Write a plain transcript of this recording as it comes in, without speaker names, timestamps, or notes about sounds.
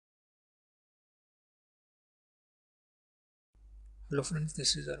Hello friends,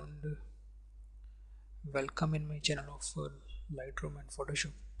 this is Arun. Welcome in my channel of Lightroom and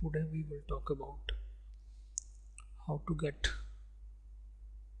Photoshop. Today we will talk about how to get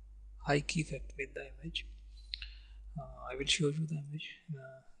high key effect with the image. I will show you the image.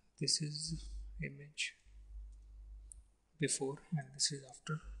 This is image before and this is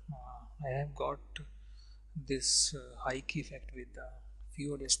after. I have got this high key effect with the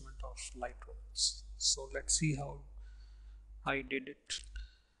few adjustment of Lightroom. So let's see how I did it.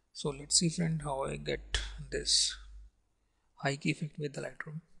 So let's see friend how I get this high key effect with the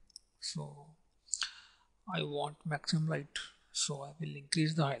Lightroom. So I want maximum light, so I will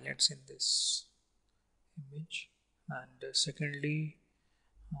increase the highlights in this image, and secondly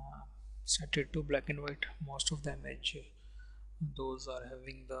set it to black and white. Most of the image those are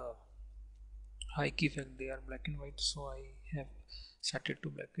having the high key effect, they are black and white, so I have set it to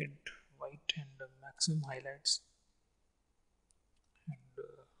black and white and maximum highlights and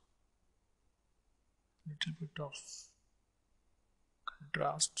little bit of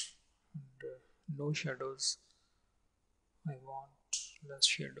contrast and no shadows. I want less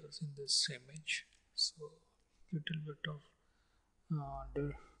shadows in this image, so little bit of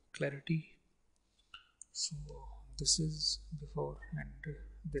under clarity. So this is before and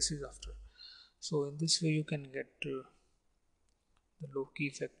this is after. So in this way you can get the low key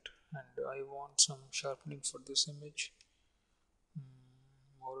effect, and I want some sharpening for this image.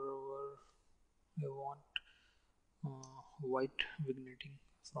 Moreover, I want white vignetting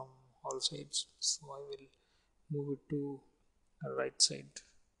from all sides, so I will move it to the right side.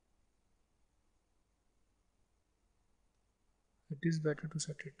 It is better to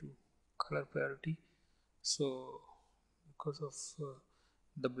set it to color priority, so because of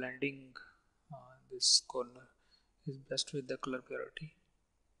the blending this corner is best with the color priority.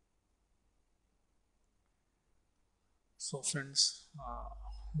 So friends,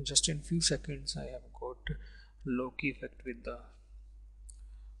 just in few seconds I have got low key effect with the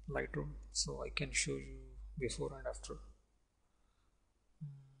Lightroom, so I can show you before and after.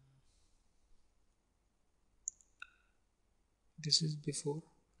 This is before,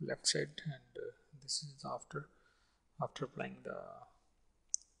 left side, and this is after applying the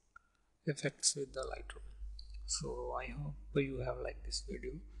effects with the Lightroom. So I hope you have liked this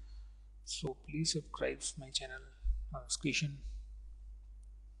video, so please subscribe my channel arunzcreation